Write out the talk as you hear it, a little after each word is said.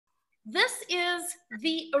This is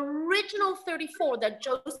the original 34 that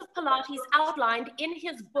Joseph Pilates outlined in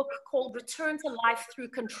his book called Return to Life Through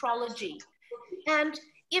Contrology. And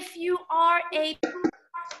if you are a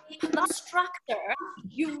instructor,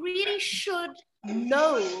 you really should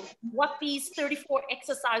know what these 34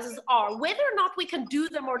 exercises are, whether or not we can do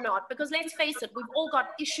them or not, because let's face it, we've all got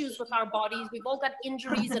issues with our bodies, we've all got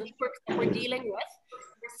injuries and quirks that we're dealing with.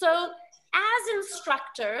 So as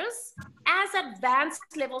instructors, as advanced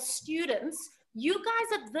level students, you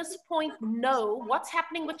guys at this point know what's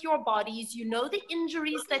happening with your bodies, you know the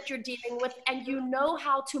injuries that you're dealing with, and you know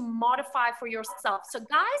how to modify for yourself. So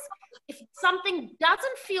guys, if something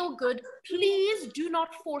doesn't feel good, please do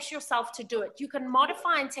not force yourself to do it. You can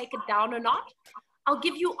modify and take it down or not. I'll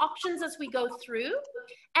give you options as we go through.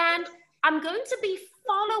 And I'm going to be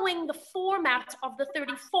following the format of the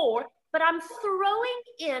 34, but I'm throwing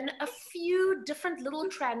in a few different little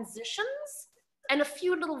transitions and a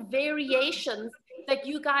few little variations that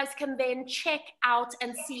you guys can then check out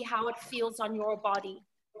and see how it feels on your body.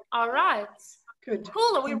 All right. Good.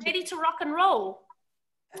 Cool. Are we ready to rock and roll?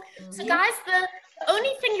 So guys, the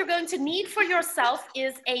only thing you're going to need for yourself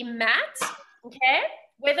is a mat, okay?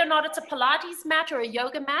 Whether or not it's a Pilates mat or a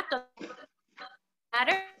yoga mat, doesn't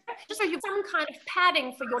matter. Just so you have some kind of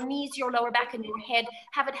padding for your knees, your lower back, and your head.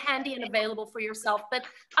 Have it handy and available for yourself. But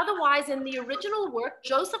otherwise, in the original work,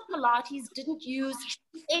 Joseph Pilates didn't use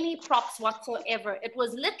any props whatsoever. It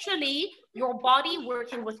was literally your body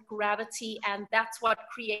working with gravity, and that's what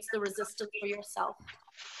creates the resistance for yourself.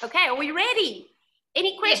 Okay, are we ready?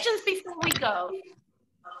 Any questions before we go?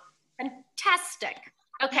 Fantastic.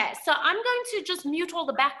 Okay, so I'm going to just mute all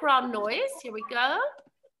the background noise. Here we go.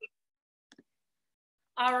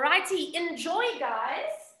 All righty, enjoy,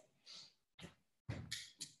 guys.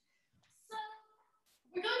 So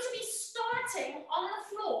we're going to be starting on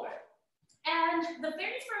the floor. And the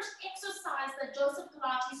very first exercise that Joseph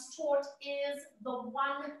Pilates taught is the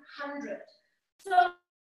 100. So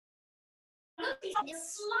in a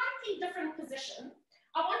slightly different position,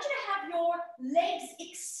 I want you to have your legs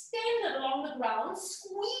extended along the ground,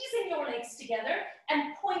 squeezing your legs together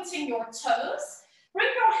and pointing your toes. Bring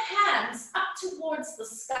your hands up towards the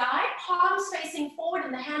sky, palms facing forward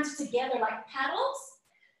and the hands together like paddles.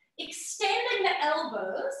 Extending the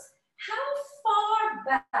elbows. How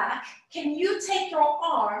far back can you take your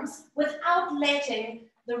arms without letting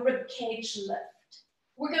the rib cage lift?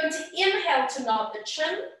 We're going to inhale to nod the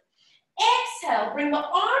chin. Exhale, bring the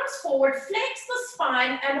arms forward, flex the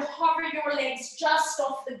spine, and hover your legs just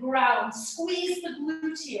off the ground. Squeeze the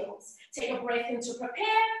gluteals. Take a breath in to prepare.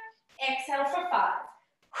 Exhale for 5.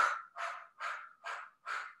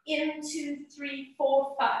 In 2, 3,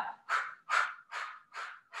 4, 5.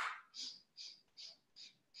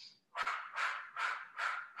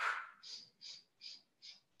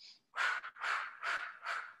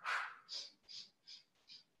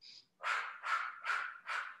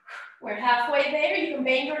 We're halfway there. You can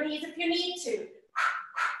bend your knees if you need to.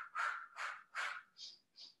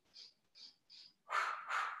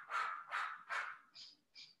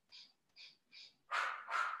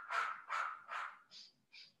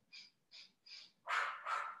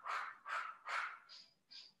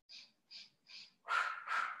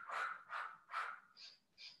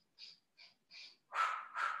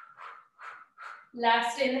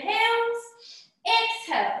 Last inhales.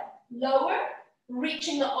 Exhale. Lower.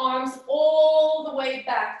 Reaching the arms all the way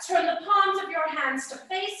back. Turn the palms of your hands to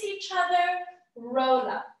face each other. Roll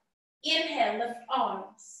up. Inhale, lift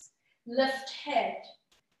arms. Lift head.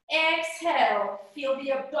 Exhale, feel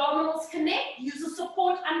the abdominals connect. Use the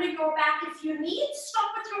support under your back if you need.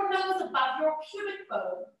 Stop with your nose above your pubic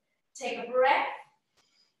bone. Take a breath.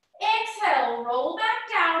 Exhale, roll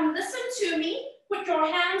back down. Listen to me. Put your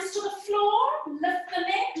hands to the floor. Lift the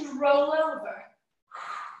legs, roll over.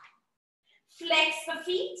 Flex the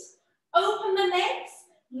feet, open the legs,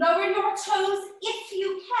 lower your toes if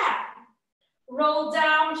you can. Roll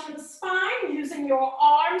down through the spine, using your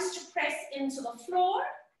arms to press into the floor.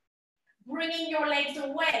 Bringing your legs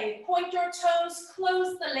away. Point your toes,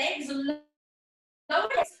 close the legs, lower,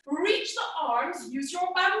 reach the arms, use your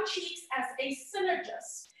bum cheeks as a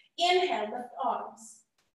synergist. Inhale, lift arms.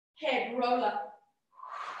 Head, roll up.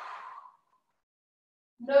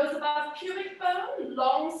 Nose above pubic bone,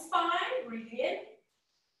 long spine, breathe in.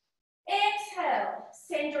 Exhale,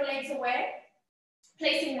 send your legs away.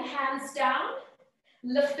 Placing the hands down,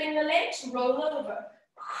 lifting the legs, roll over.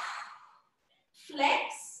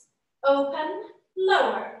 Flex, open,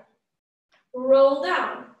 lower. Roll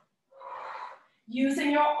down.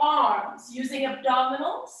 Using your arms, using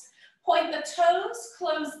abdominals. Point the toes,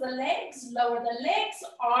 close the legs, lower the legs,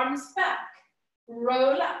 arms back.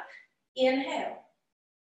 Roll up. Inhale.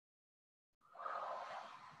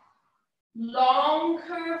 Long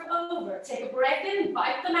curve over. Take a breath in,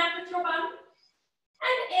 bite the mat with your bum.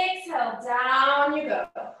 And exhale, down you go.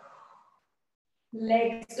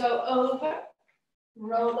 Legs go over,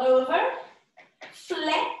 roll over,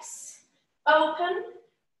 flex, open,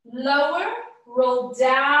 lower, roll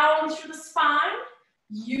down through the spine,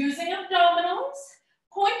 using abdominals.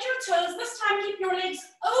 Point your toes, this time keep your legs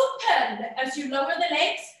open as you lower the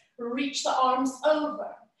legs, reach the arms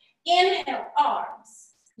over. Inhale,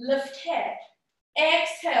 arms, lift head.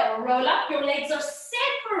 Exhale, roll up, your legs are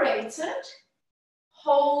separated.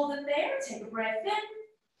 Hold it there, take a breath in.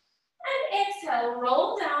 And exhale,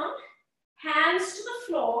 roll down, hands to the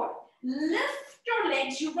floor. Lift your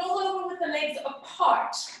legs, you roll over with the legs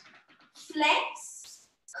apart. Flex,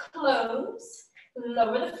 close,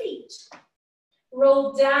 lower the feet.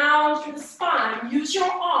 Roll down through the spine, use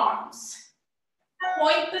your arms.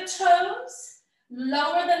 Point the toes,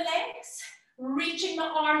 lower the legs, reaching the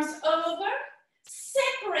arms over.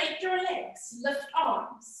 Separate your legs, lift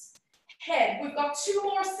arms. Head, we've got 2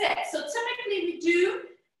 more sets. So typically we do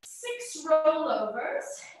 6 rollovers,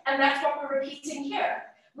 and that's what we're repeating here.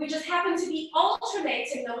 We just happen to be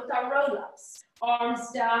alternating them with our roll-ups.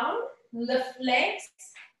 Arms down, lift legs,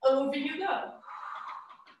 over you go.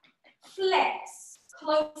 Flex,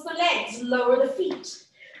 close the legs, lower the feet.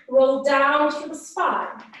 Roll down through the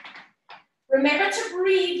spine. Remember to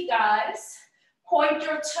breathe, guys. Point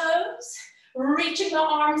your toes, reaching the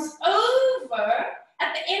arms over.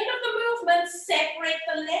 At the end of the movement, separate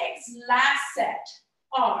the legs. Last set.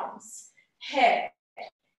 Arms, head.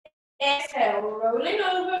 Exhale, rolling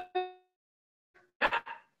over.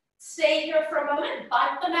 Stay here for a moment.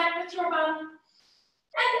 Bite the mat with your bum.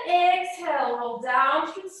 And exhale, roll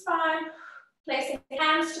down through the spine. Placing the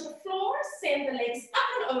hands to the floor. Send the legs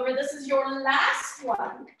up and over. This is your last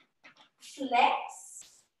one. Flex,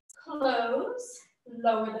 close,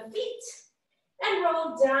 lower the feet. And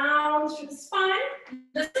roll down through the spine.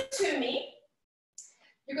 Listen to me.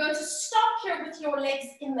 You're going to stop here with your legs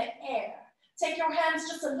in the air. Take your hands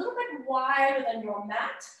just a little bit wider than your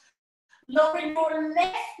mat. Lowering your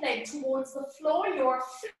left leg towards the floor. You're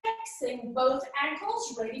flexing both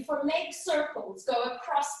ankles, ready for leg circles. Go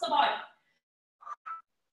across the body.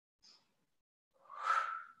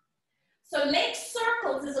 So leg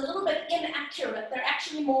circles is a little bit inaccurate. They're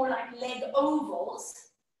actually more like leg ovals.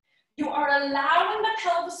 You are allowing the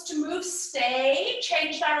pelvis to move. Stay,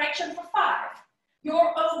 change direction for 5.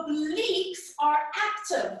 Your obliques are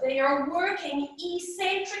active. They are working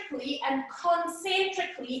eccentrically and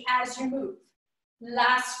concentrically as you move.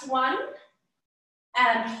 Last one.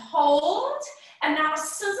 And hold. And now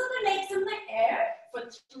scissor the legs in the air for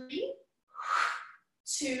 3,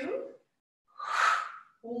 2,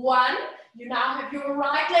 1. You now have your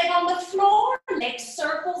right leg on the floor, leg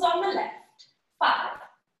circles on the left. 5.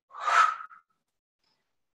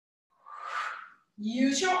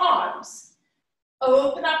 Use your arms.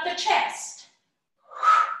 Open up the chest.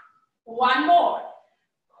 1 more.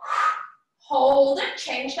 Hold it,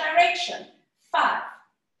 change direction. 5.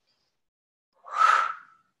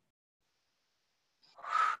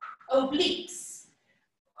 Obliques.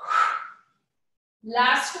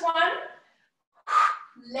 Last one.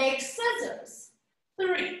 Leg scissors.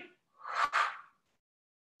 3,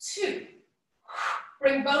 2.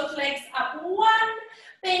 Bring both legs up. 1.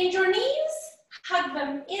 Bend your knees. Hug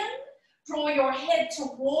them in. Draw your head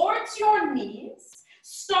towards your knees.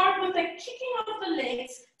 Start with the kicking of the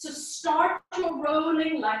legs to start your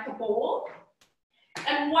rolling like a ball.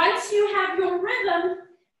 And once you have your rhythm,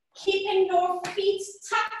 keeping your feet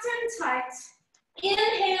tucked in tight,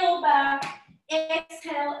 inhale back,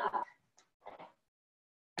 exhale up.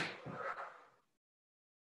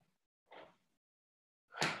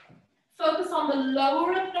 Focus on the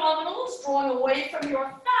lower abdominals, drawing away from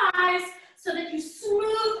your thighs so that you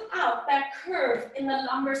smooth out that curve in the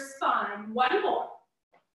lumbar spine. 1 more.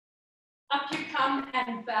 Up you come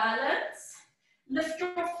and balance. Lift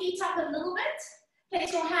your feet up a little bit.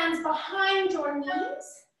 Place your hands behind your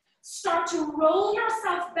knees. Start to roll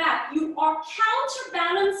yourself back. You are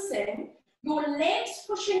counterbalancing, your legs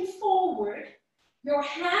pushing forward, your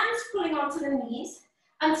hands pulling onto the knees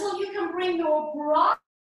until you can bring your broad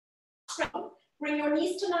bring your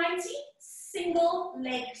knees to 90, single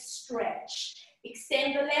leg stretch.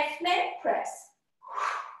 Extend the left leg, press.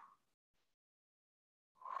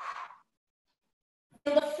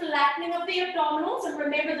 Feel the flattening of the abdominals, and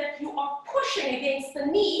remember that you are pushing against the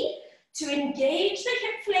knee to engage the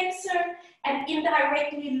hip flexor and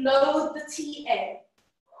indirectly load the TA.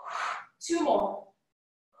 2 more.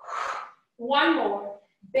 1 more.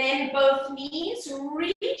 Bend both knees,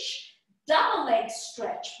 reach, Double leg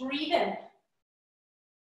stretch. Breathe in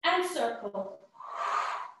and circle.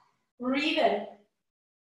 Breathe in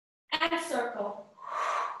and circle.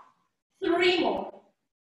 3 more.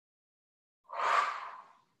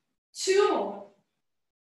 2 more.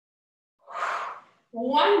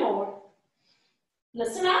 1 more.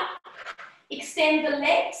 Listen up. Extend the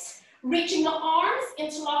legs, reaching the arms,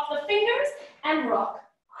 interlock the fingers, and rock.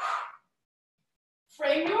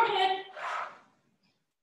 Frame your head.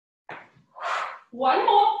 1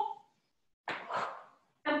 more.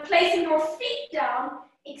 And placing your feet down,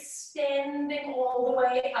 extending all the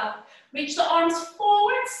way up. Reach the arms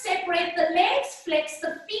forward, separate the legs, flex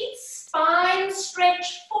the feet, spine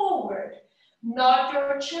stretch forward. Nod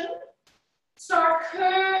your chin. Start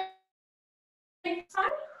curving.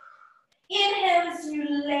 Inhale as you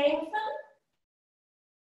lengthen.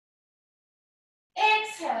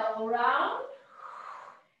 Exhale, round.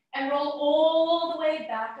 And roll all the way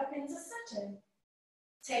back up into sitting.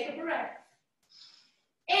 Take a breath.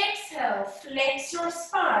 Exhale, flex your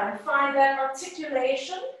spine. Find that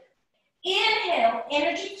articulation. Inhale,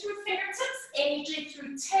 energy through fingertips, energy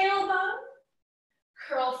through tailbone.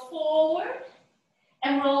 Curl forward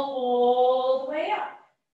and roll all the way up.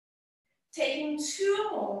 Taking 2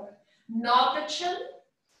 more. Nod the chin.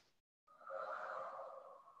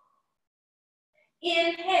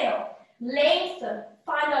 Inhale, lengthen.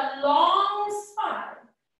 Find a long spine.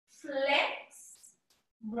 Flex,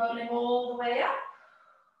 rolling all the way up.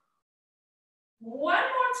 1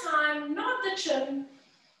 more time, nod the chin.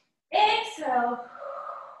 Exhale,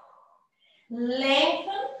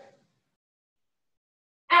 lengthen,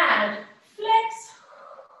 and flex,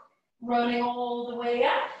 rolling all the way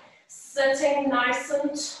up. Sitting nice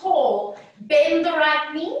and tall. Bend the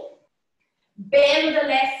right knee, bend the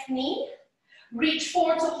left knee. Reach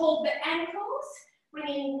forward to hold the ankles,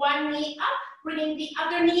 bringing one knee up, bringing the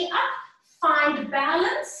other knee up. Find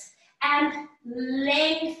balance and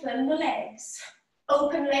lengthen the legs.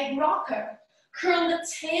 Open leg rocker. Curl the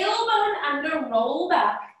tailbone under, roll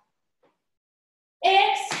back.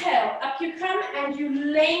 Exhale, up you come and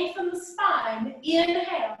you lengthen the spine.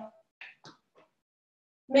 Inhale.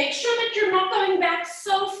 Make sure that you're not going back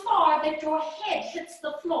so far that your head hits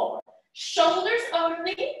the floor. Shoulders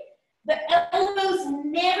only. The elbows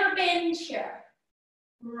never bend here.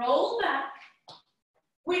 Roll back.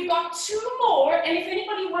 We've got 2 more, and if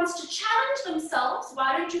anybody wants to challenge themselves,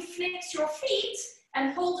 why don't you flex your feet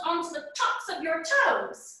and hold onto the tops of your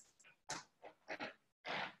toes.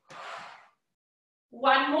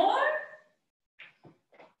 1 more.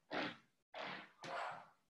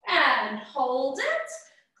 And hold it.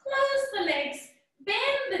 Close the legs,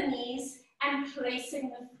 bend the knees, and placing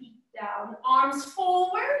the feet down. Arms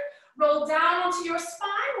forward, roll down onto your spine.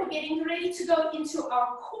 We're getting ready to go into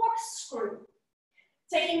our corkscrew.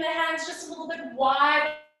 Taking the hands just a little bit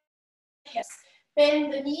wide. Hips.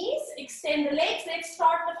 Bend the knees, extend the legs. Let's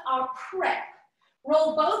start with our prep.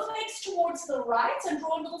 Roll both legs towards the right and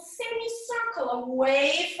draw a little semicircle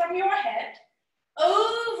away from your head.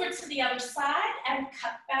 Over to the other side and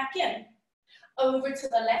cut back in. Over to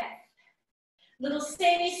the left. Little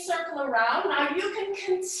semicircle around. Now you can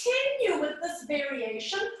continue with this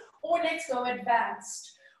variation or let's go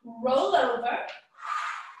advanced. Roll over.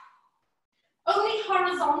 Only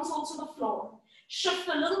horizontal to the floor. Shift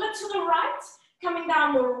a little bit to the right, coming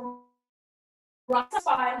down the right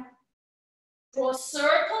spine. Draw a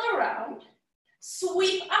circle around.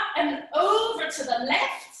 Sweep up and over to the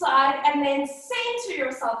left side and then center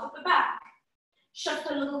yourself at the back. Shift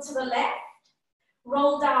a little to the left.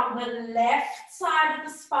 Roll down the left side of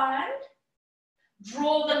the spine.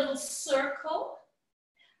 Draw the little circle.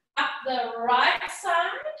 Up the right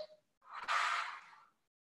side.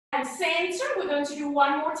 And center. We're going to do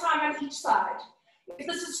 1 more time on each side. If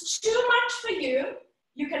this is too much for you,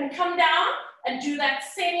 you can come down and do that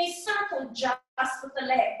semicircle just with the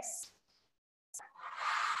legs.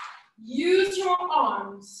 Use your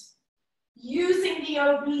arms. Using the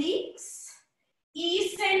obliques,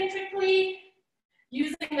 eccentrically,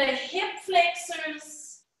 using the hip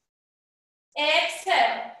flexors.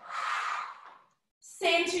 Exhale.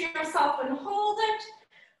 Center yourself and hold it.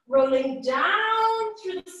 Rolling down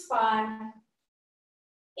through the spine.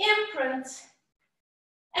 Imprint.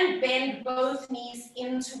 And bend both knees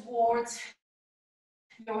in towards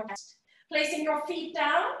your chest. Placing your feet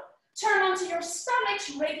down. Turn onto your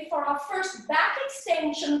stomachs, ready for our first back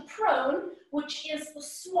extension, prone, which is the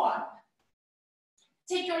swan.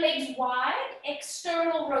 Take your legs wide,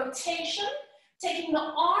 external rotation, taking the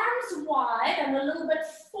arms wide and a little bit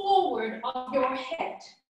forward of your head.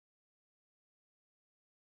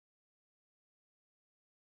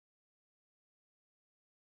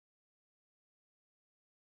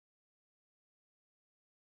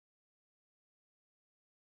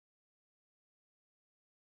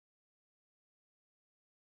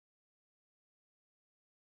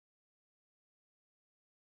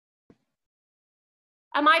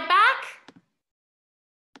 Am I back?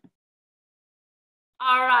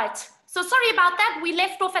 All right. So sorry about that. We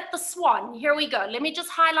left off at the swan. Here we go. Let me just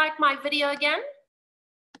highlight my video again.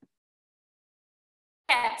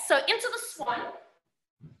 Okay, so into the swan.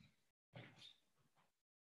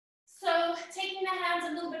 So taking the hands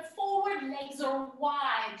a little bit forward, legs are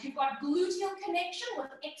wide. You've got gluteal connection with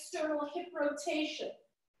external hip rotation.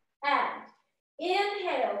 And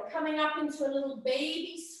inhale, coming up into a little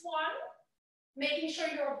baby swan, making sure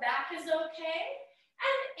your back is okay.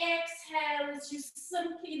 And exhale as you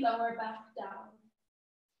simply lower back down.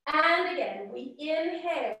 And again, we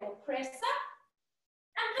inhale, press up.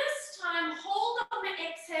 And this time, hold on the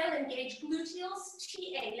exhale, engage gluteals,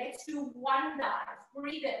 TA. Let's do one dive.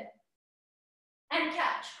 Breathe in. And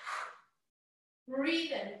catch.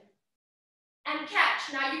 Breathe in. And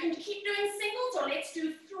catch. Now you can keep doing singles or let's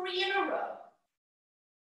do 3 in a row.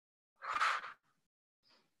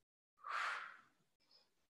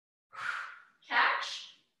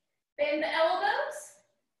 Catch. Bend the elbows.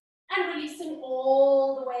 And releasing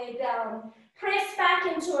all the way down. Press back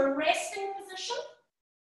into a resting position.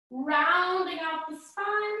 Rounding out the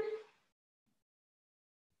spine.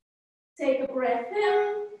 Take a breath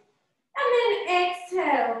in. And then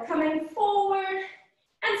exhale, coming forward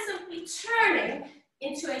and simply turning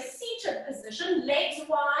into a seated position, legs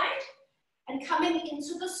wide, and coming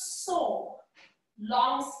into the saw.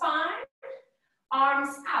 Long spine,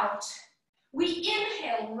 arms out. We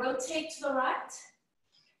inhale, rotate to the right.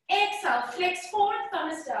 Exhale, flex forward,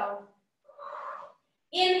 thumb is down.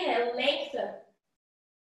 Inhale, lengthen.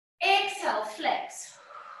 Exhale, flex.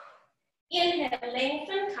 Inhale,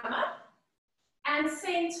 lengthen, come up. And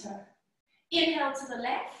center. Inhale to the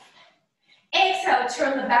left. Exhale,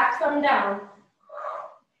 turn the back thumb down.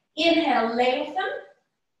 Inhale, lengthen.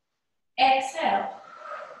 Exhale.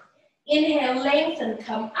 Inhale, lengthen,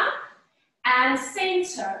 come up. And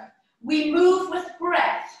center. We move with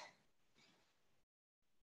breath.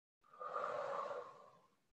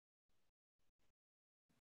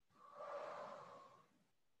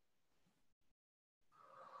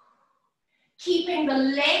 Keeping the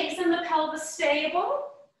legs and the pelvis stable.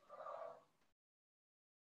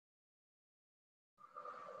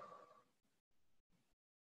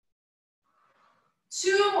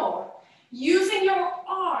 Two more. Using your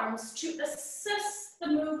arms to assist the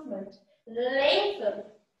movement. Lengthen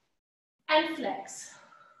and flex.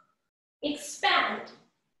 Expand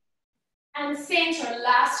and center.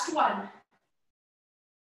 Last one.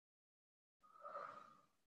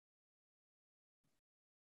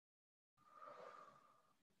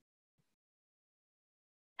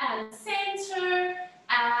 And center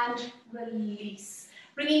and release.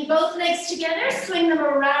 Bringing both legs together, swing them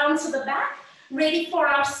around to the back. Ready for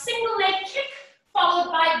our single leg kick, followed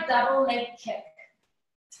by double leg kick.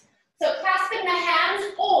 So clasping the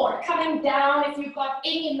hands or coming down if you've got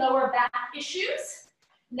any lower back issues.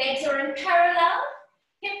 Legs are in parallel,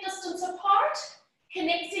 hip distance apart,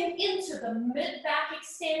 connecting into the mid-back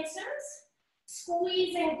extensors,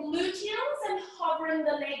 squeezing gluteals and hovering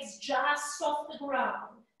the legs just off the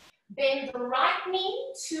ground. Bend the right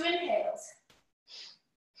knee, 2 inhales.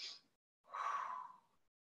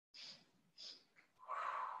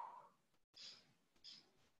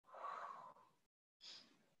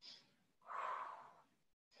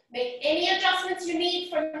 Make any adjustments you need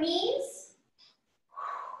for knees.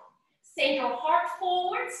 Send your heart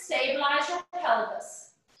forward, stabilize your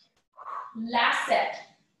pelvis. Last set.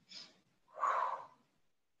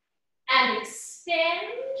 And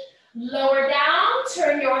extend, lower down,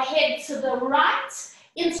 turn your head to the right,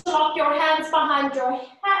 interlock your hands behind your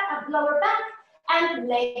lower back, and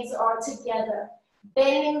legs are together.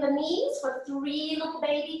 Bending the knees for 3 little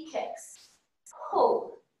baby kicks.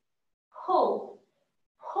 Hold, hold.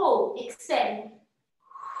 Hold, extend.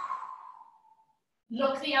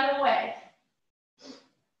 Look the other way.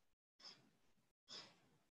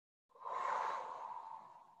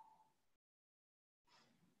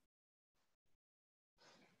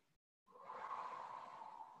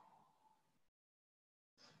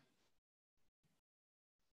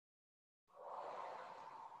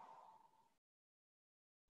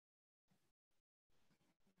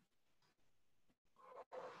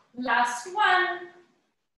 Last one.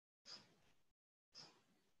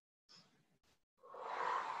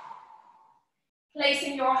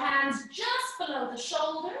 Placing your hands just below the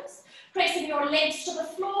shoulders, pressing your legs to the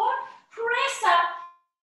floor, press up,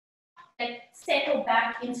 and settle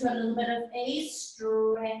back into a little bit of a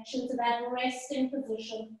stretch into that resting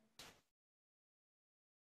position.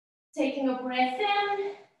 Taking a breath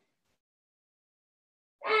in,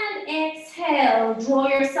 and exhale. Draw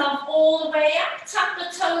yourself all the way up, tuck the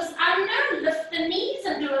toes under, lift the knees,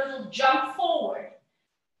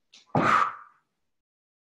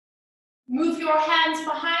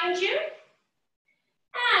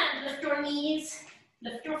 knees,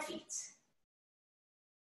 lift your feet.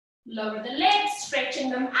 Lower the legs, stretching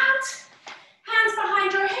them out. Hands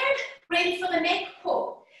behind your head, ready for the neck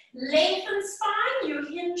pull. Lengthen spine, you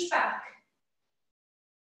hinge back.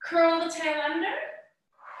 Curl the tail under.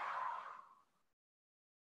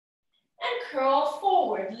 And curl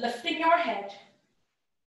forward, lifting your head.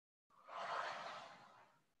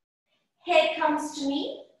 Head comes to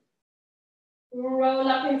knee. Roll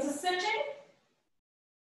up into sitting.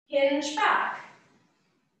 Hinge back.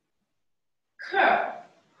 Curl.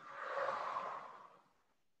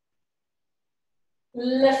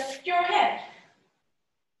 Lift your head.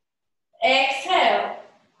 Exhale.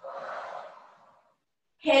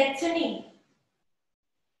 Head to knee.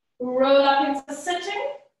 Roll up into sitting.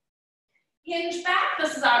 Hinge back.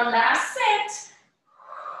 This is our last set.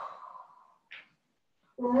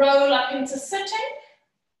 Roll up into sitting.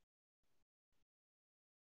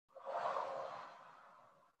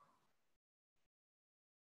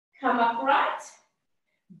 Come upright.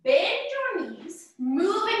 Bend your knees,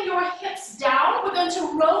 moving your hips down. We're going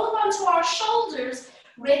to roll onto our shoulders,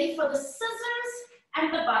 ready for the scissors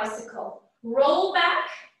and the bicycle. Roll back,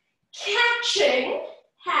 catching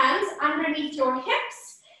hands underneath your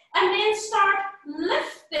hips, and then start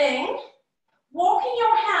lifting, walking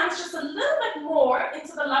your hands just a little bit more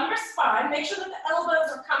into the lumbar spine. Make sure that the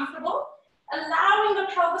elbows are comfortable, allowing the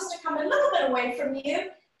pelvis to come a little bit away from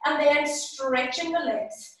you, and then stretching the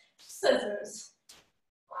legs. Scissors.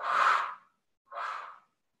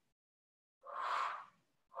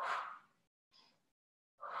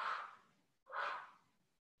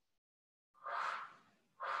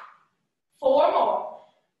 4 more.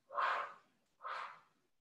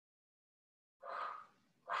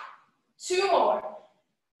 2 more.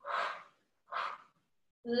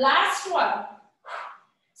 Last one.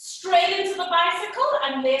 Straight into the bicycle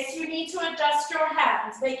unless you need to adjust your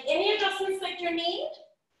hands. Make any adjustments that you need.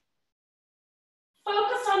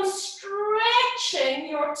 Focus on stretching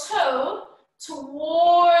your toe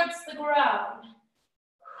towards the ground.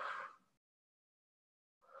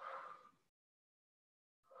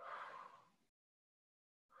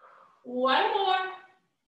 One more.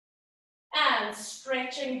 And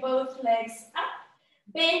stretching both legs up.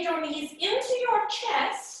 Bend your knees into your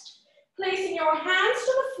chest, placing your hands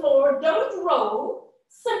to the floor. Don't roll.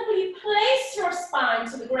 Simply place your spine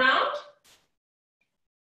to the ground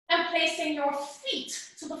and placing your feet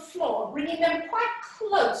to the floor, bringing them quite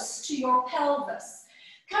close to your pelvis.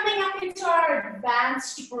 Coming up into our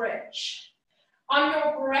advanced bridge. On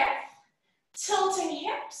your breath, tilting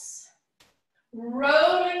hips,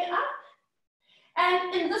 rolling up.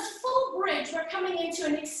 And in this full bridge, we're coming into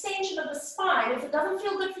an extension of the spine. If it doesn't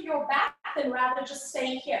feel good for your back, then rather just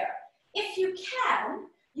stay here. If you can,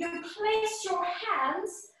 you place your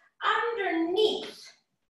hands underneath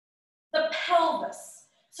the pelvis.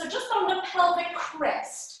 So just on the pelvic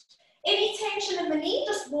crest. Any tension in the knee,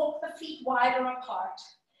 just walk the feet wider apart.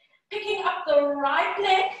 Picking up the right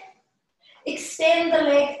leg, extend the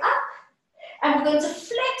leg up, and we're going to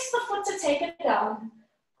flex the foot to take it down.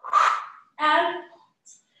 And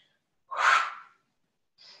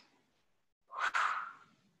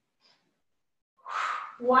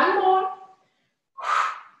one more.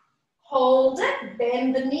 Hold it,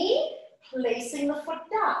 bend the knee, placing the foot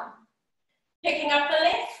down. Picking up the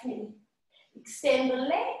left knee, extend the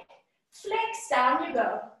leg, flex, down you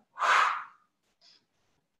go.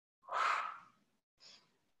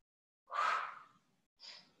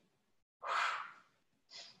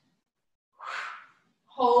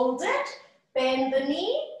 Hold it, bend the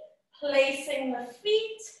knee, placing the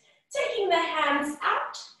feet, taking the hands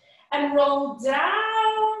out, and roll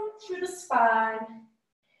down through the spine.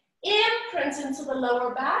 Imprint into the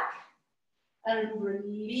lower back, and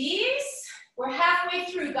release. We're halfway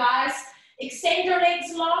through, guys. Extend your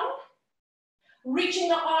legs long, reaching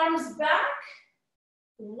the arms back.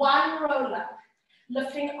 One roll up,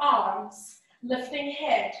 lifting arms, lifting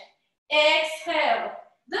head. Exhale.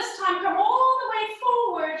 This time, come all the way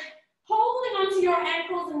forward, holding onto your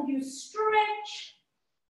ankles, and you stretch.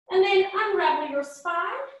 And then unravel your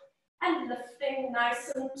spine and lifting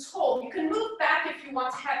nice and tall. You can move back if you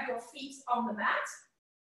want to have your feet on the mat.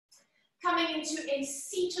 Coming into a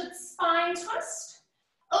seated spine twist.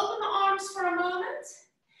 Open the arms for a moment.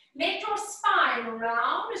 Let your spine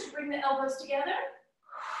round as you bring the elbows together.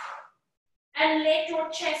 And let your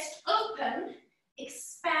chest open.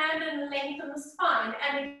 Expand and lengthen the spine.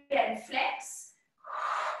 And again, flex.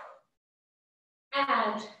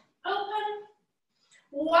 And open.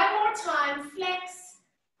 One more time, flex.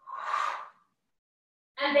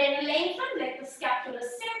 And then lengthen, let the scapula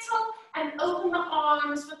settle. And open the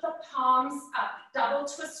arms with the palms up. Double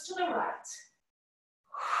twist to the right.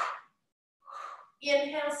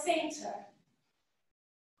 Inhale, center.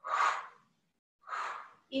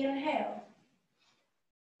 Inhale.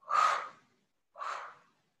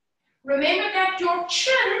 Remember that your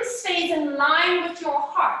chin stays in line with your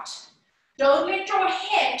heart. Don't let your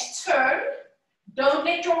head turn. Don't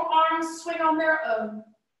let your arms swing on their own.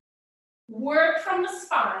 Work from the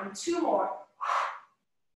spine. 2 more.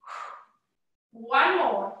 1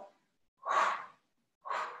 more.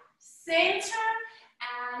 Center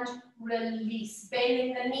and release.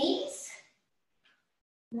 Bending the knees.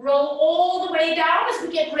 Roll all the way down as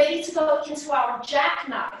we get ready to go into our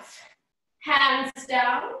jackknife. Hands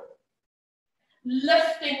down.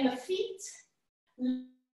 Lifting the feet.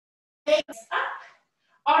 Legs up.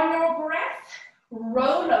 On your breath,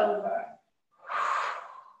 roll over.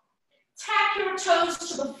 Tap your toes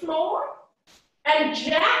to the floor and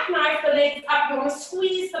jackknife the legs up. You want to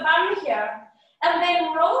squeeze the bum here and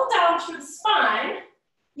then roll down through the spine.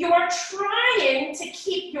 You are trying to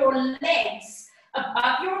keep your legs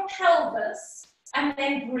above your pelvis and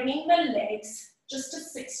then bringing the legs just to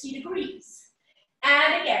 60 degrees.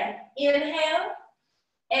 And again, inhale,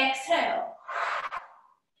 exhale.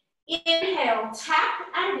 Inhale, tap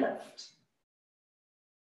and lift.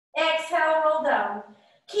 Exhale, roll down.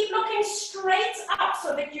 Keep looking straight up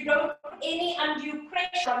so that you don't put any undue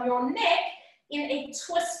pressure on your neck in a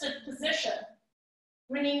twisted position.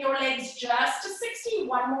 Bringing your legs just to 60,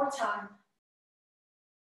 1 more time.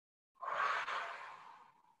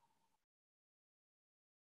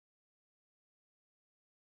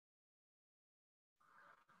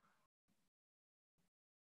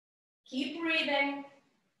 Keep breathing.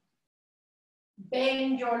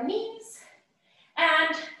 Bend your knees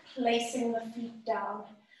and placing the feet down.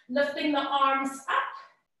 Lifting the arms up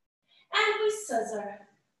and we scissor.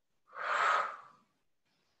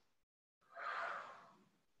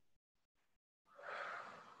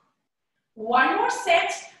 One more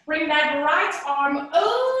set. Bring that right arm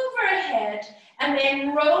overhead and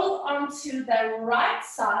then roll onto the right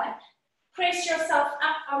side. Press yourself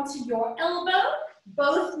up onto your elbow,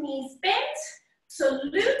 both knees bent.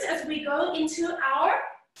 Salute as we go into our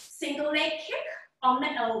single leg kick on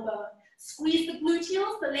the elbow. Squeeze the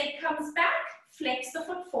gluteals, the leg comes back, flex the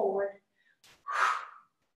foot forward.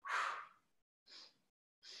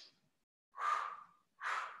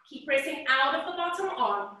 Keep pressing out of the bottom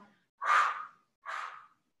arm.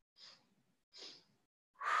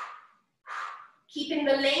 Keeping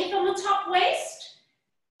the length on the top waist.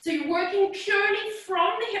 So you're working purely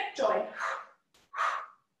from the hip joint.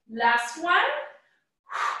 Last one.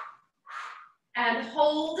 And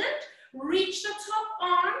hold it. Reach the top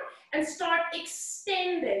arm and start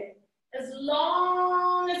extending as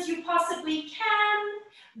long as you possibly can.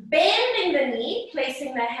 Bending the knee,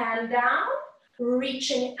 placing the hand down,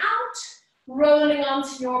 reaching out, rolling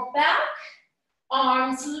onto your back,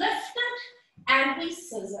 arms lifted, and we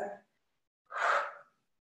scissor.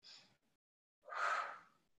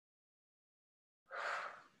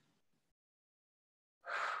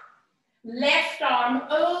 Left arm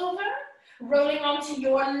over, rolling onto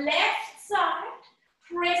your left side,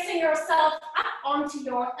 pressing yourself up onto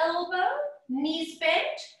your elbow, knees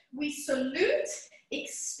bent. We salute,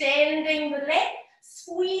 extending the leg,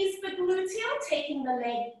 squeeze the gluteal, taking the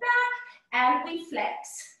leg back, and we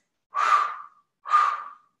flex.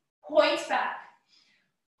 Point back.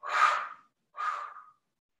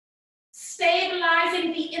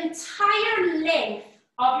 Stabilizing the entire length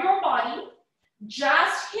of your body,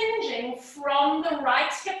 just hinging from the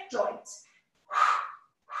right hip joint.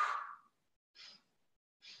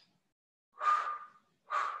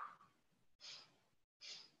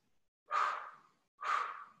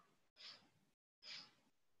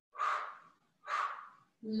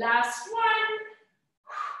 Last one.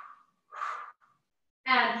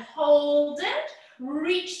 And hold it.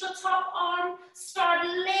 Reach the top arm. Start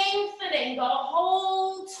lengthening the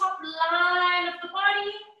whole top line of the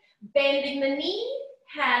body. Bending the knee,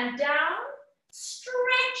 hand down.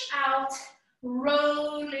 Stretch out,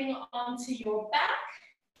 rolling onto your back.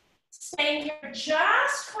 Staying here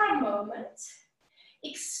just for a moment.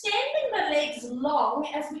 Extending the legs long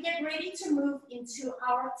as we get ready to move into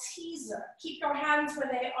our teaser. Keep your hands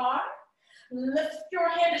where they are. Lift your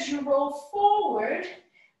head as you roll forward,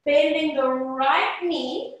 bending the right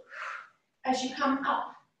knee as you come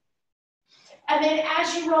up. And then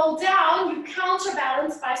as you roll down, you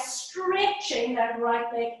counterbalance by stretching that right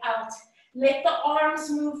leg out. Let the arms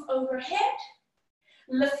move overhead.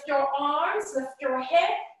 Lift your arms, lift your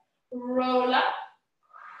head, roll up.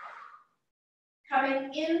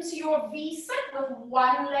 Coming into your V-sit with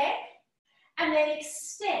one leg, and then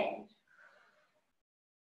extend.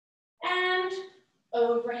 And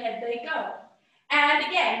overhead they go. And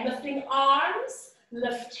again, lifting arms,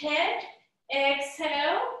 lift head,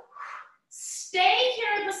 exhale. Stay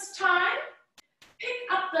here this time. Pick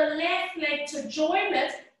up the left leg to join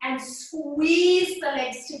it and squeeze the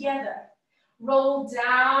legs together. Roll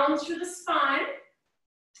down through the spine,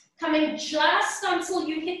 coming just until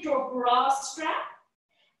you hit your bra strap.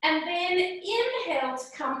 And then inhale to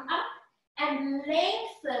come up and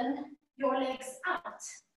lengthen your legs out.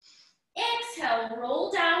 Exhale,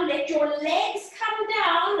 roll down, let your legs come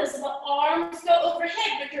down as the arms go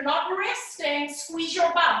overhead, but you're not resting. Squeeze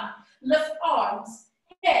your bum, lift arms,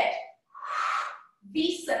 head,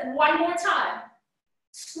 V-sit, one more time.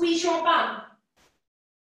 Squeeze your bum.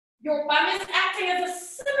 Your bum is acting as a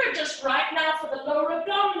simmer dish right now for the lower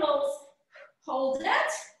abdominals. Hold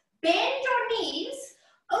it, bend your knees,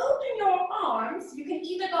 open your arms. You can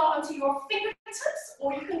either go onto your fingertips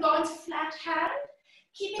or you can go into flat hand.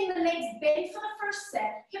 Keeping the legs bent for the first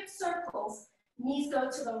set, hip circles, knees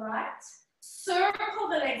go to the right, circle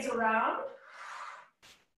the legs around,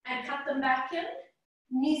 and cut them back in,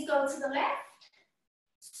 knees go to the left,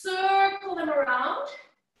 circle them around,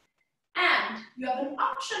 and you have an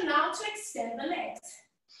option now to extend the legs.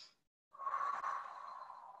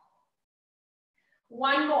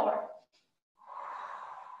 One more.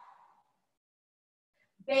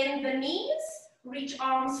 Bend the knees, reach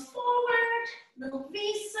arms forward, little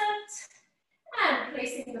V-sit, and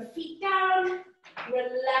placing the feet down.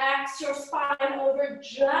 Relax your spine over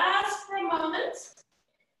just for a moment.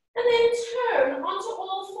 And then turn onto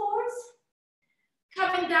all fours.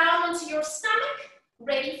 Coming down onto your stomach,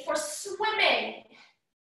 ready for swimming.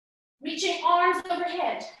 Reaching arms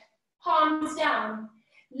overhead, palms down.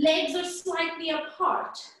 Legs are slightly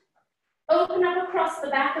apart. Open up across the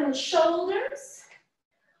back and the shoulders.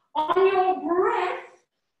 On your breath,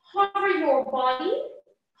 hover your body,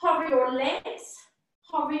 hover your legs,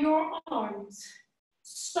 hover your arms.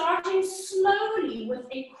 Starting slowly with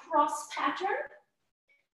a cross pattern,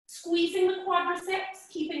 squeezing the quadriceps,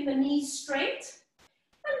 keeping the knees straight.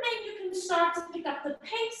 And then you can start to pick up the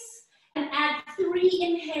pace and add 3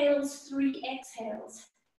 inhales, 3 exhales.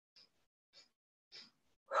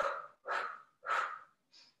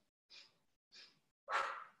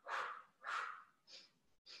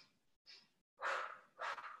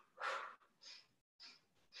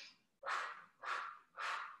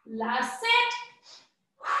 Last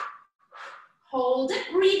set. Hold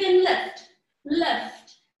it, breathe in, lift,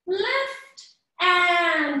 lift, lift,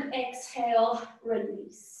 and exhale,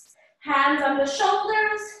 release. Hands on the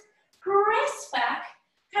shoulders, press back,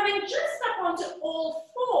 coming just up onto all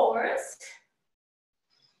fours.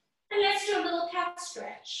 And let's do a little cat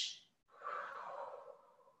stretch.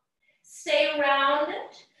 Stay rounded,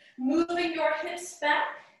 moving your hips back.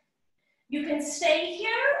 You can stay here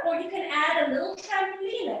or you can add a little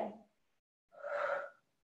trampoline in.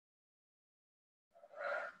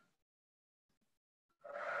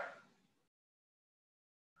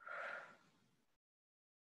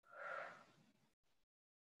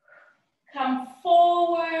 Come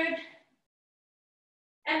forward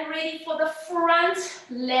and ready for the front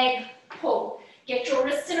leg pull. Get your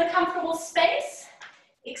wrists in a comfortable space.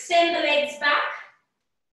 Extend the legs back.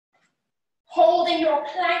 Holding your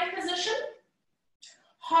plank position.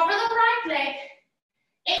 Hover the right leg.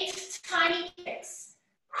 8 tiny kicks.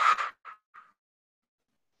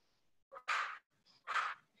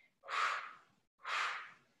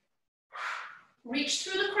 Reach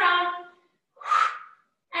through the crown.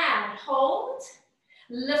 And hold.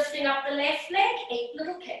 Lifting up the left leg, 8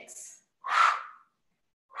 little kicks.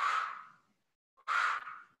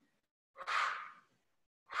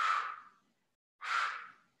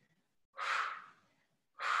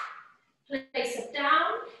 Place it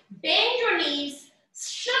down, bend your knees,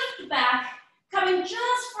 shift back, coming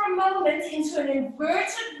just for a moment into an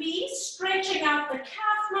inverted V, stretching out the calf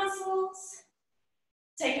muscles.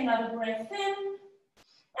 Take another breath in,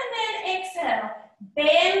 and then exhale.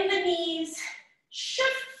 Bend the knees,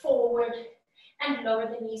 shift forward, and lower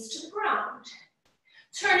the knees to the ground.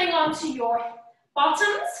 Turning onto your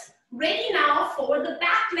bottoms, ready now for the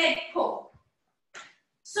back leg pull.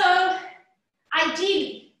 So,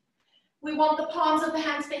 ideally, we want the palms of the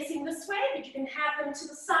hands facing this way, but you can have them to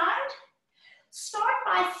the side. Start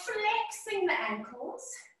by flexing the ankles.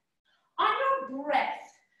 On your breath,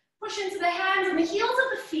 push into the hands and the heels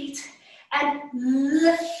of the feet and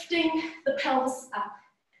lifting the pelvis up.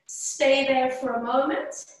 Stay there for a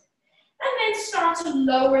moment and then start to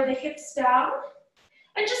lower the hips down.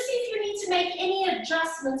 And just see if you need to make any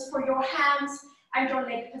adjustments for your hands and your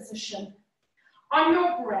leg position. On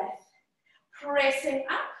your breath, pressing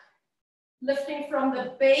up. Lifting from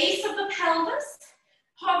the base of the pelvis,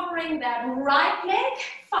 hovering that right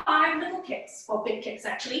leg, 5 little kicks, or big kicks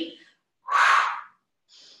actually.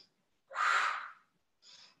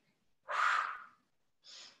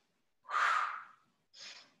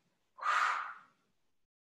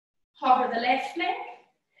 Hover the left leg.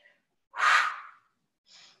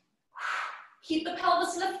 Keep the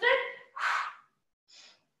pelvis lifted.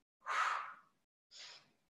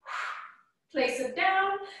 Place it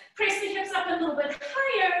down. Press the hips up a little bit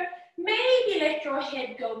higher. Maybe let your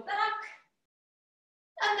head go back.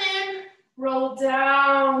 And then roll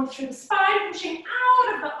down through the spine, pushing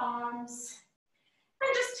out of the arms.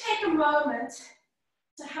 And just take a moment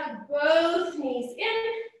to hug both knees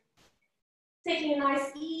in. Taking a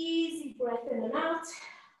nice easy breath in and out.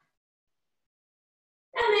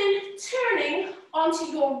 And then turning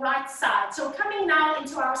onto your right side. So we're coming now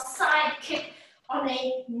into our side kick on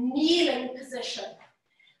a kneeling position.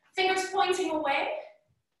 Fingers pointing away.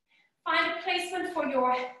 Find a placement for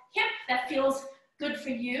your hip that feels good for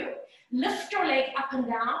you. Lift your leg up and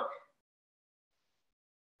down.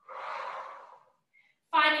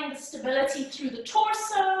 Finding the stability through the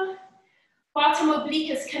torso. Bottom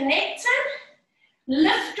oblique is connected.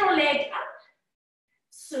 Lift your leg up.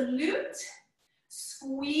 Salute.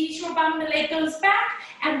 Squeeze your bum, the leg goes back,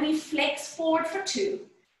 and we flex forward for 2.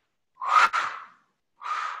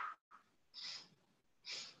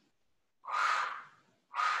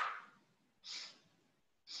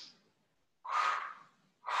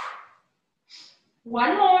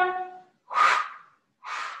 One more.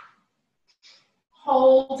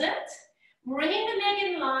 Hold it. Bringing the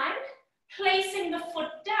leg in line, placing the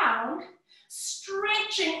foot down,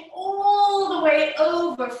 stretching all the way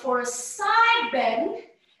over for a side bend,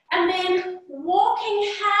 and then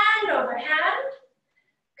walking hand over hand,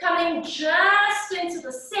 coming just into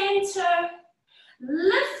the center,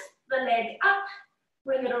 lift the leg up,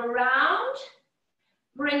 bring it around,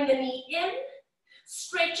 bring the knee in,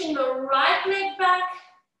 stretching the right leg back,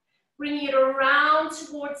 bringing it around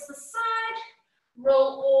towards the side,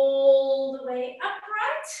 roll all the way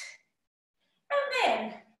upright,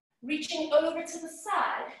 and then reaching over to the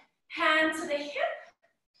side, hand to the hip,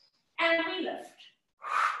 and we lift.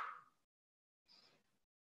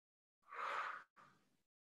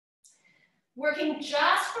 Working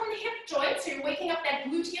just from the hip joint, so you're waking up that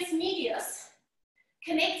gluteus medius,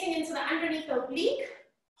 connecting into the underneath oblique,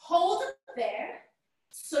 hold it there,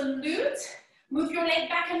 salute, move your leg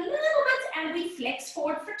back a little bit, and we flex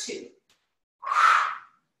forward for 2.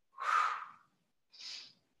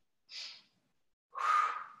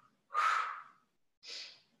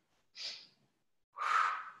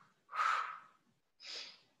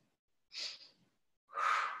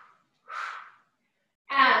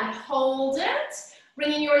 And hold it,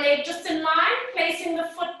 bringing your leg just in line, placing the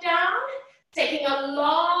foot down, taking a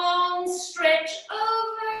long stretch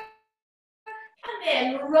over, and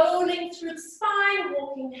then rolling through the spine,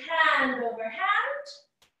 walking hand over hand,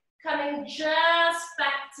 coming just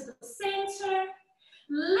back to the center,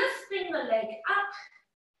 lifting the leg up,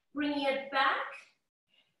 bringing it back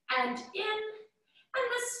and in, and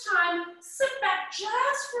this time sit back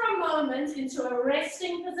just for a moment into a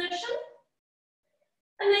resting position.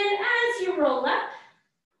 And then as you roll up,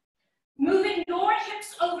 moving your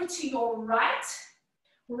hips over to your right,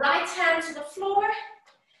 right hand to the floor,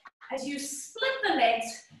 as you split the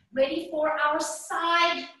legs, ready for our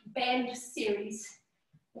side bend series.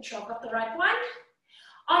 Make sure I've got the right one.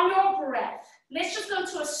 On your breath, let's just go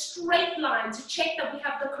to a straight line to check that we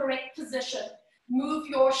have the correct position. Move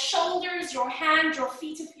your shoulders, your hands, your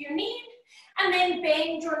feet if you need, and then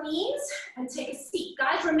bend your knees and take a seat.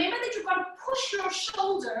 Guys, remember that you've got to push your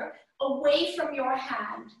shoulder away from your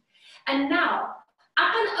hand. And now,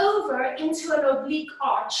 up and over into an oblique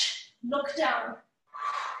arch. Look down.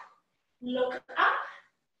 Look up.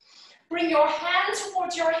 Bring your hand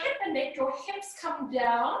towards your hip and let your hips come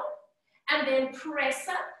down. And then press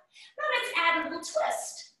up. Now let's add a little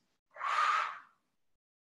twist.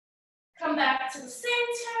 Come back to the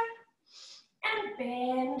center. And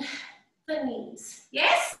bend the knees.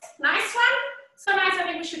 Yes? Nice one? So nice, I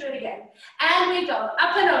think we should do it again. And we go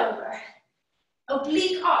up and over.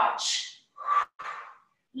 Oblique arch.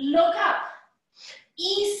 Look up.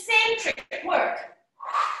 Eccentric work.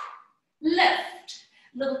 Lift.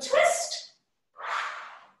 Little twist.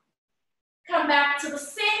 Come back to the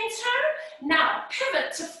center. Now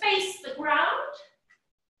pivot to face the ground.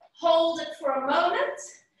 Hold it for a moment.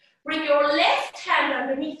 Bring your left hand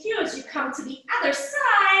underneath you as you come to the other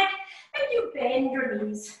side. And you bend your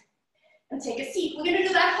knees and take a seat. We're going to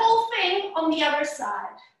do that whole thing on the other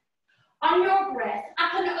side. On your breath,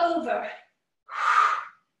 up and over.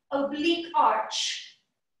 Oblique arch.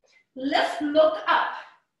 Lift, look up.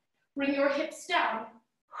 Bring your hips down.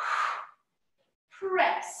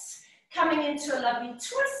 Press. Coming into a lovely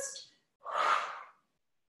twist.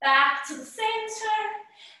 Back to the center.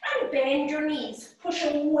 And bend your knees. Push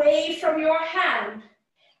away from your hand.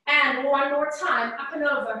 And one more time, up and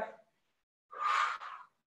over.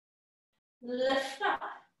 Lift up.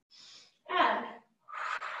 And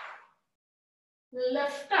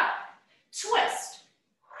lift up. Twist.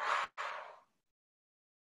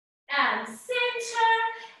 And center.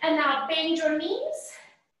 And now bend your knees.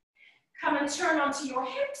 Come and turn onto your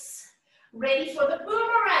hips. Ready for the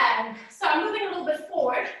boomerang. So I'm moving a little bit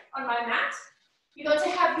forward on my mat. You're going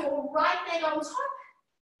to have your right leg on top.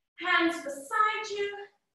 Hands beside you.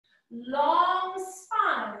 Long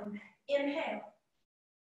spine. Inhale.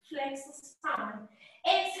 Flex the spine.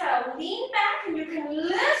 Exhale. Lean back and you can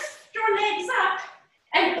lift your legs up.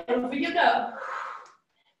 And over you go.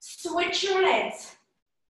 Switch your legs.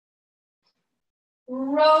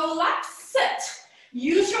 Roll up, sit.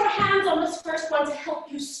 Use your hands on this first one to help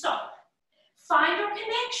you stop. Find your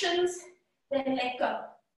connections, then let go.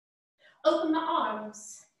 Open the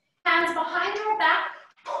arms. Hands behind your back.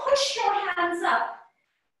 Push your hands up.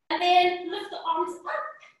 And then lift the arms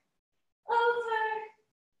up, over,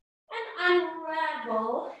 and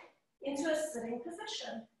unravel into a sitting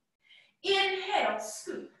position. Inhale,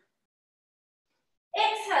 scoop.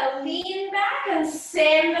 Exhale, lean back and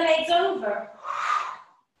send the legs over.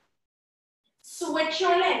 Switch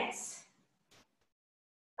your legs.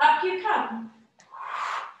 Up you come.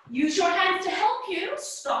 Use your hands to help you.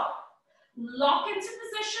 Stop. Lock into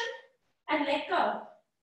position and let go.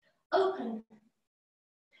 Open.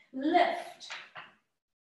 Lift.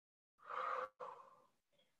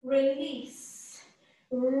 Release.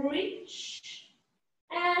 Reach.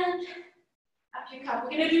 And up you come. We're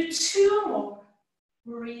going to do 2 more.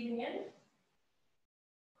 Breathing in.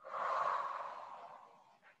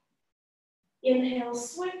 Inhale,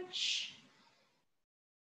 switch.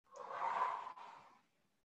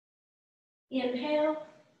 Inhale.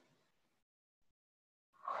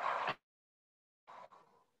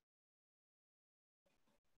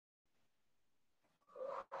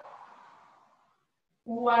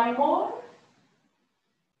 One more.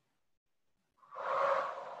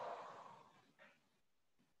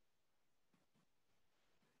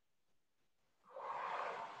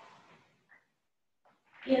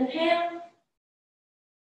 Inhale.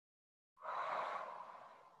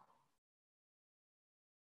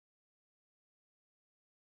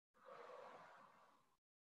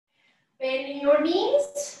 Bending your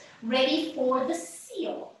knees, ready for the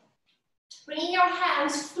seal. Bringing your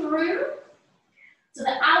hands through to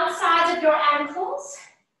the outsides of your ankles.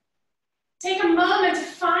 Take a moment to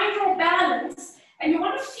find your balance, and you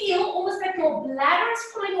want to feel almost like your bladder is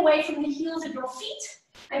pulling away from the heels of your feet,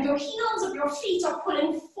 and your heels of your feet are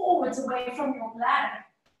pulling forwards away from your bladder.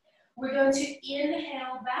 We're going to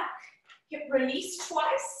inhale back, hip release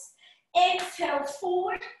twice. Exhale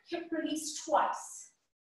forward, hip release twice.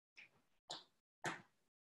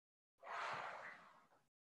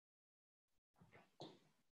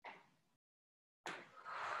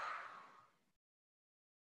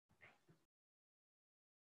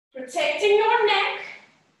 Protecting your neck.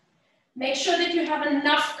 Make sure that you have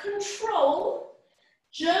enough control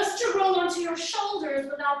just to roll onto your shoulders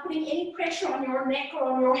without putting any pressure on your neck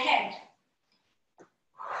or on your head.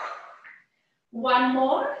 One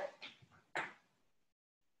more.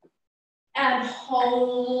 And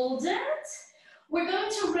hold it. We're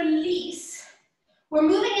going to release. We're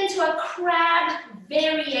moving into a crab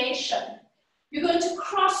variation. You're going to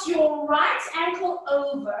cross your right ankle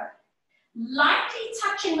over, lightly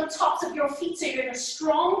touching the tops of your feet so you're in a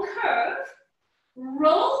strong curve.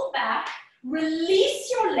 Roll back, release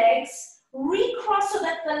your legs, recross so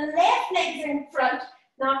that the left leg is in front.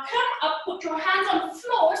 Now come up, put your hands on the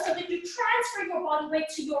floor so that you transfer your body weight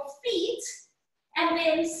to your feet, and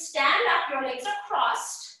then stand up, your legs are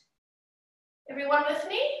crossed. Everyone with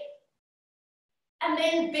me? And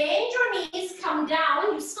then bend your knees, come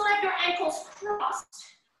down, you still have your ankles crossed.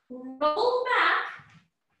 Roll back,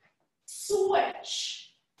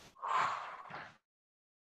 switch.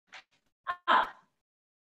 Up.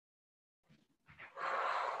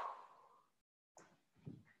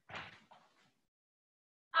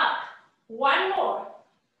 Up. One more.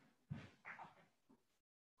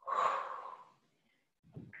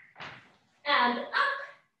 And up.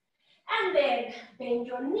 And then bend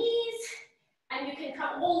your knees. And you can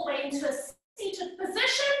come all the way into a seated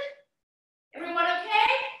position. Everyone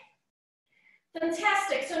okay?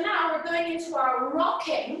 Fantastic. So now we're going into our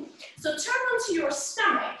rocking. So turn onto your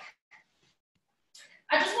stomach.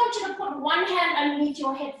 I just want you to put one hand underneath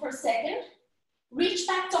your head for a second. Reach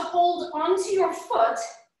back to hold onto your foot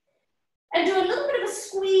and do a little bit of a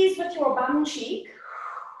squeeze with your bum cheek.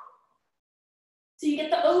 So you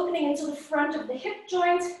get the opening into the front of the hip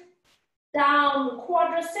joint, down the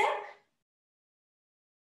quadricep,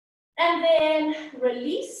 and then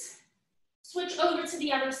release. Switch over to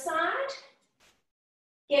the other side,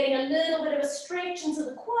 getting a little bit of a stretch into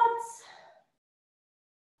the quads.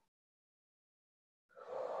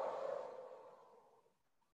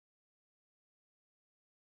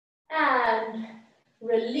 And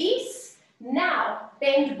release. Now,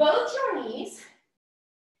 bend both your knees.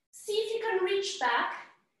 See if you can reach back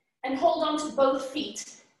and hold on to both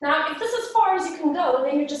feet. Now, if this is as far as you can go,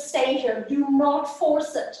 then you just stay here. Do not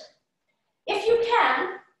force it. If you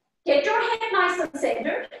can, get your head nice and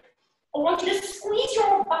centered. I want you to squeeze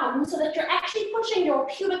your bum so that you're actually pushing your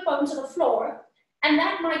pubic bone to the floor, and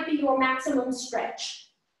that might be your maximum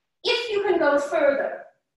stretch. If you can go further,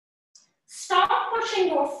 start pushing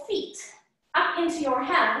your feet up into your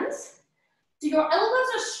hands. So your elbows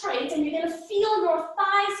are straight and you're going to feel your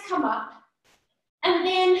thighs come up. And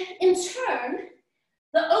then in turn,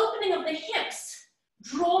 the opening of the hips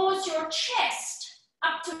draws your chest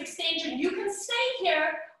up to extension. You can stay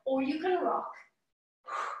here or you can rock.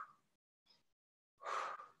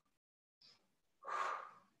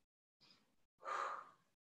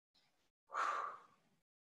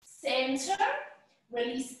 Center,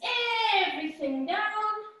 release everything down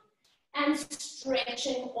and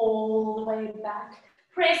stretching all the way back.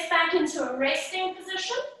 Press back into a resting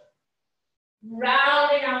position,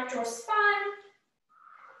 rounding out your spine.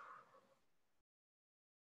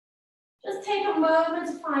 Just take a moment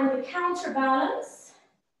to find the counterbalance.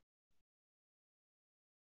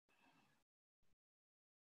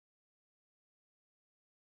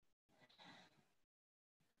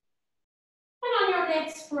 And on your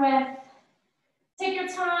next breath, take your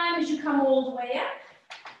time as you come all the way up.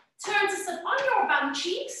 Turn to sit on your bum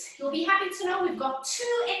cheeks. You'll be happy to know we've got 2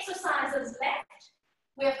 exercises left.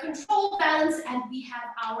 We have control balance and we have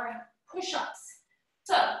our push-ups.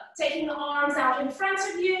 So, taking the arms out in front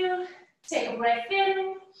of you, take a breath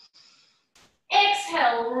in.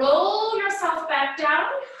 Exhale, roll yourself back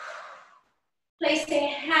down. Placing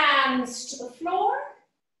hands to the floor.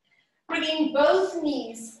 Bringing both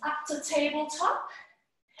knees up to tabletop.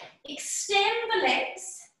 Extend the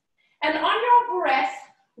legs. And on your breath,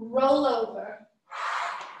 roll over.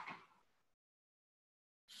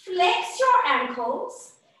 Flex your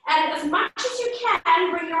ankles, and as much as you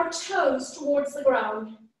can, bring your toes towards the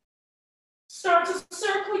ground. Start to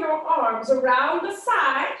circle your arms around the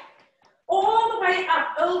side, all the way up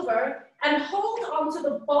over, and hold onto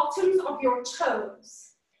the bottoms of your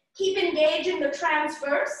toes. Keep engaging the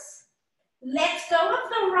transverse. Let go of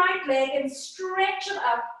the right leg and stretch it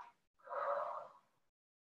up.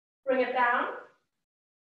 Bring it down.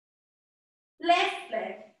 Left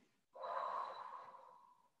leg.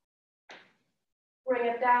 Bring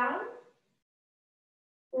it down.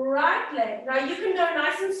 Right leg. Now you can go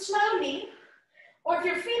nice and slowly, or if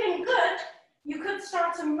you're feeling good, you could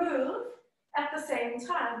start to move at the same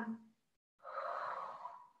time.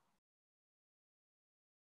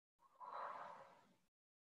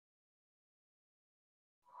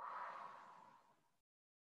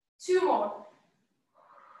 Two more.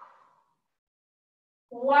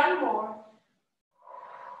 One more.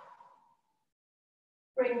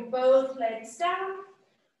 Bring both legs down.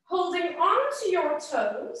 Holding on to your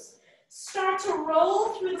toes, start to roll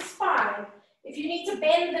through the spine. If you need to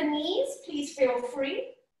bend the knees, please feel free.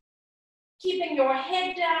 Keeping your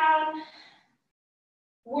head down,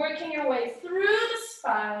 working your way through the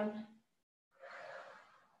spine.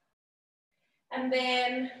 And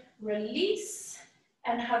then release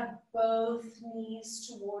and hug both knees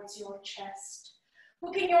towards your chest.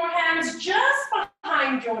 Hooking your hands just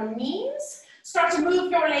behind your knees. Start to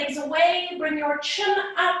move your legs away, bring your chin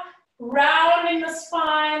up, rounding the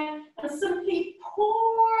spine, and simply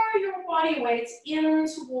pour your body weight in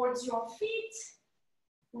towards your feet,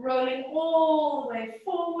 rolling all the way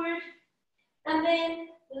forward, and then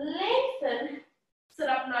lengthen, sit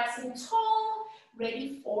up nice and tall,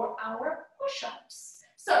 ready for our push-ups.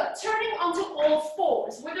 So turning onto all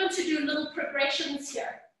fours, we're going to do little progressions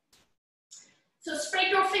here. So spread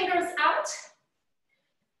your fingers out.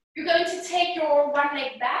 You're going to take your one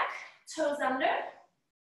leg back, toes under.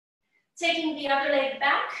 Taking the other leg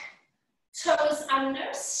back, toes under.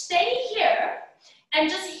 Stay here and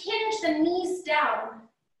just hinge the knees down.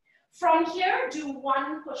 From here, do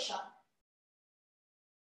one push-up.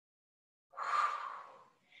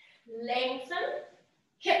 Lengthen,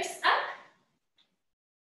 hips up.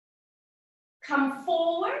 Come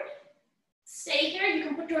forward, Stay here. You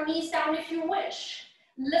can put your knees down if you wish.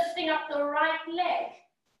 Lifting up the right leg.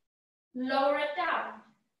 Lower it down.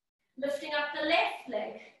 Lifting up the left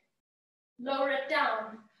leg. Lower it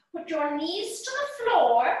down. Put your knees to the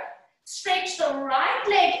floor. Stretch the right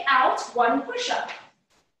leg out. One push-up.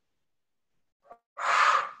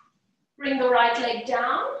 Bring the right leg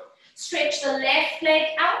down. Stretch the left leg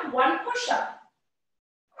out. One push-up.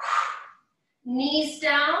 Knees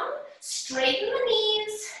down. Straighten the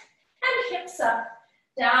knees. And hips up.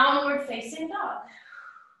 Downward facing dog.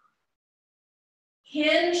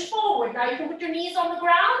 Hinge forward. Now you can put your knees on the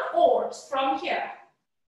ground or from here.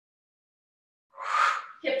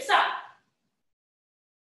 Hips up.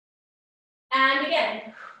 And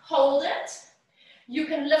again, hold it. You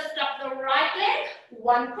can lift up the right leg,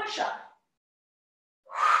 one push-up.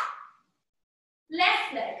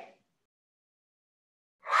 Left leg.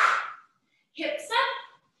 Hips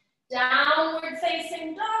up, downward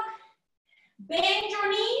facing dog. Bend your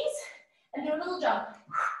knees and do a little jump.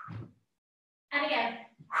 And again.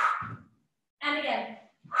 And again.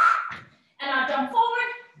 And now jump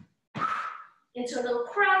forward into a little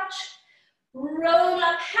crouch. Roll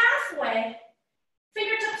up halfway.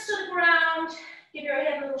 Fingertips to the ground. Give your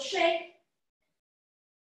head a little shake.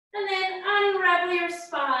 And then unravel your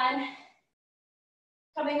spine.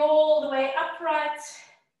 Coming all the way upright.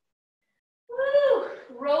 Woo!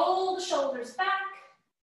 Roll the shoulders back.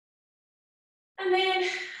 And then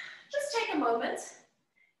just take a moment.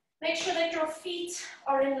 Make sure that your feet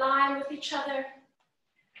are in line with each other.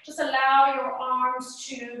 Just allow your arms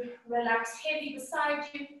to relax heavy beside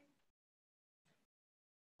you.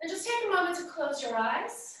 And just take a moment to close your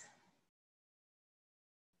eyes.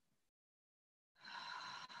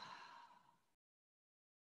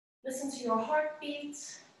 Listen to your heartbeat.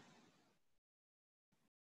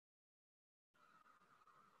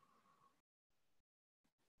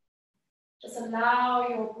 Just allow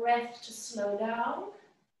your breath to slow down.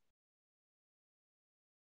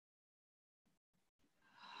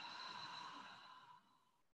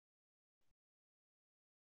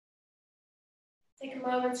 Take a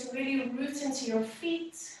moment to really root into your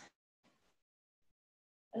feet.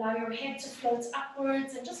 Allow your head to float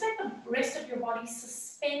upwards and just let the rest of your body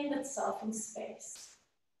suspend itself in space.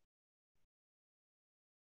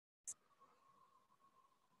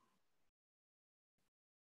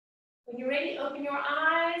 When you're ready, open your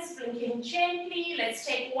eyes, blinking gently. Let's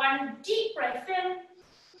take one deep breath in.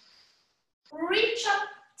 Reach up,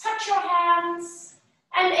 touch your hands,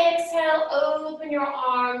 and exhale, open your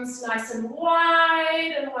arms nice and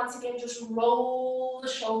wide. And once again, just roll the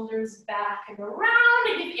shoulders back and around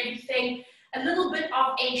and give everything a little bit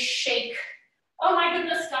of a shake. Oh my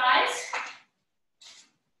goodness, guys.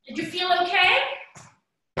 Did you feel okay?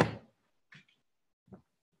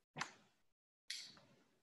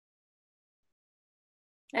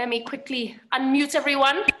 Let me quickly unmute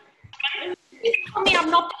everyone. Please tell me I'm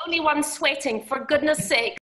not the only one sweating, for goodness sake.